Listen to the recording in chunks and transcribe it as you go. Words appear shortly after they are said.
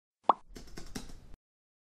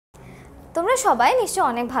তোমরা সবাই নিশ্চয়ই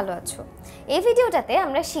অনেক ভালো আছো। এই ভিডিওটাতে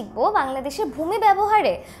আমরা শিখব বাংলাদেশের ভূমি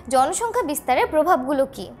ব্যবহারে জনসংখ্যা বিস্তারের প্রভাবগুলো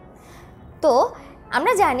কী। তো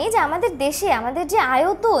আমরা জানি যে আমাদের দেশে আমাদের যে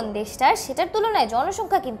আয়তন দেশটার সেটার তুলনায়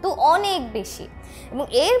জনসংখ্যা কিন্তু অনেক বেশি, এবং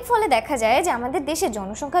এর ফলে দেখা যায় যে আমাদের দেশে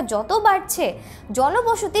জনসংখ্যা যত বাড়ছে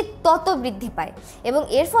জনবসতি তত বৃদ্ধি পায়, এবং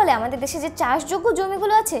এর ফলে আমাদের দেশে যে চাষযোগ্য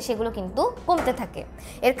জমিগুলো আছে সেগুলো কিন্তু কমতে থাকে।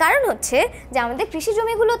 এর কারণ হচ্ছে যে আমাদের কৃষি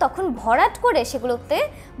জমিগুলো তখন ভরাট করে সেগুলোতে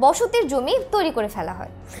বসতির জমি তৈরি করে ফেলা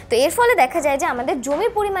হয়। তো এর ফলে দেখা যায় যে আমাদের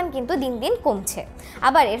জমির পরিমাণ কিন্তু দিন দিন কমছে।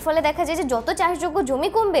 আবার এর ফলে দেখা যায় যে যত চাষযোগ্য জমি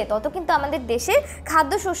কমবে তত কিন্তু আমাদের দেশে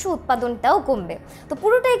খাদ্যশস্য উৎপাদনটাও কমবে। তো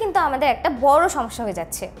পুরোটাই কিন্তু আমাদের একটা বড় সমস্যা হয়ে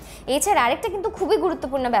যাচ্ছে। এছাড়া আরেকটা কিন্তু খুবই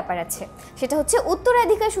গুরুত্বপূর্ণ ব্যাপার আছে, সেটা হচ্ছে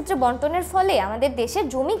উত্তরাধিকার সূত্রে বন্টনের ফলে আমাদের দেশের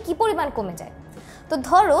জমি কি পরিমাণ কমে যায়। তো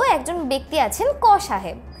ধরো একজন ব্যক্তি আছেন ক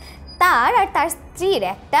সাহেব, তার আর তার স্ত্রীর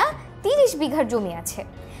একটা 30 বিঘার জমি আছে।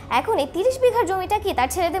 এখন এই 30 বিঘার জমিটা কি তার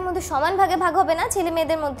ছেলেদের মধ্যে সমান ভাগে ভাগ হবে না? ছেলে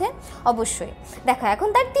মেয়েদের মধ্যে অবশ্যই। দেখো এখন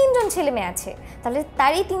তার 3 জন ছেলে মেয়ে আছে, তাহলে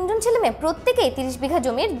তার এই 3 জন ছেলে মেয়ে প্রত্যেকেই 30 বিঘা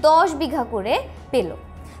জমির 10 বিঘা করে পেল।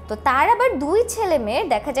 তো তার আবার 2 ছেলে মেয়ের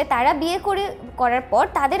দেখা যায় তারা বিয়ে করার পর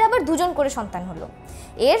তাদের আবার 2 জন করে সন্তান হলো।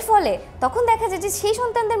 এর ফলে তখন দেখা যায় যে সেই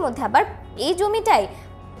সন্তানদের মধ্যে আবার এই জমিটাই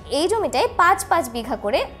 5-5 বিঘা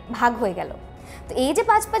করে ভাগ হয়ে গেল। তো এই যে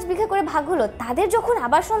 5-5 বিঘা করে ভাগ হলো, তাদের যখন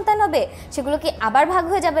আবার সন্তান হবে সেগুলো কি আবার ভাগ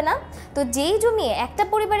হয়ে যাবে না? তো যেই জমি একটা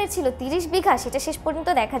পরিবারের ছিল 30 বিঘা, সেটা শেষ পর্যন্ত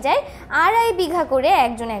দেখা যায় 2.5 বিঘা করে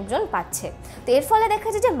একজন পাচ্ছে। তো এর ফলে দেখা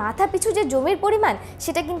যায় যে মাথা পিছু যে জমির পরিমাণ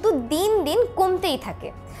সেটা কিন্তু দিন দিন কমতেই থাকে।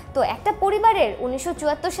 তো একটা পরিবারের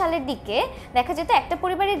 1974 সালের দিকে দেখা যেত একটা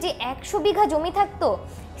পরিবারের যে 100 বিঘা জমি থাকতো,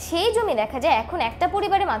 সেই জমি দেখা যায় এখন একটা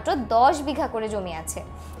পরিবারে মাত্র 10 বিঘা করে জমি আছে,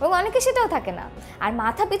 এবং অনেকে সেটাও থাকে না। আর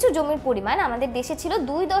মাথা পিছু জমির পরিমাণ আমাদের দেশে ছিল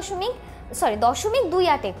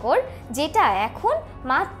 0.28 একর, যেটা এখন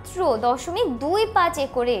মাত্র 0.25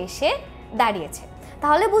 একরে এসে দাঁড়িয়েছে।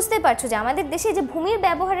 তাহলে বুঝতে পারছো যে আমাদের দেশে যে ভূমির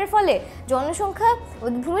ব্যবহারের ফলে জনসংখ্যা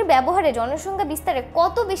বিস্তারে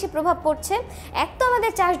কত বেশি প্রভাব পড়ছে। এক তো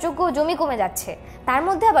আমাদের চাষযোগ্য জমি কমে যাচ্ছে, তার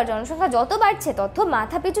মধ্যে আবার জনসংখ্যা যত বাড়ছে তত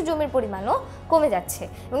মাথাপিছু জমির পরিমাণও কমে যাচ্ছে,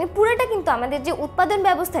 এবং পুরোটা কিন্তু আমাদের যে উৎপাদন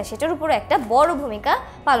ব্যবস্থা সেটার উপরে একটা বড় ভূমিকা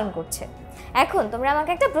পালন করছে। এখন তোমরা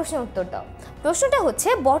আমাকে একটা প্রশ্নের উত্তর দাও। প্রশ্নটা হচ্ছে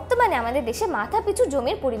বর্তমানে আমাদের দেশে মাথাপিছু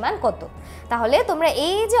জমির পরিমাণ কত? তাহলে তোমরা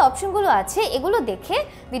এই যে অপশনগুলো আছে এগুলো দেখে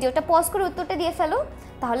ভিডিওটা পজ করে উত্তরটা দিয়ে ফেলো।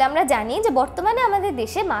 তাহলে আমরা জানি যে বর্তমানে আমাদের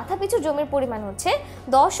দেশে মাথাপিছু জমির পরিমাণ হচ্ছে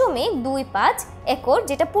 0.25 একর,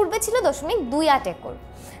 যেটা পূর্বে ছিল 0.28 একর।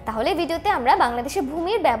 তাহলে ভিডিওতে আমরা বাংলাদেশের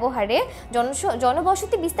ভূমির ব্যবহারে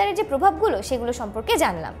জনবসতি বিস্তারের যে প্রভাবগুলো সেগুলো সম্পর্কে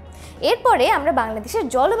জানলাম। এরপরে আমরা বাংলাদেশের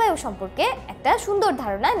জলবায়ু সম্পর্কে একটা সুন্দর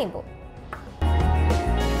ধারণা নিব।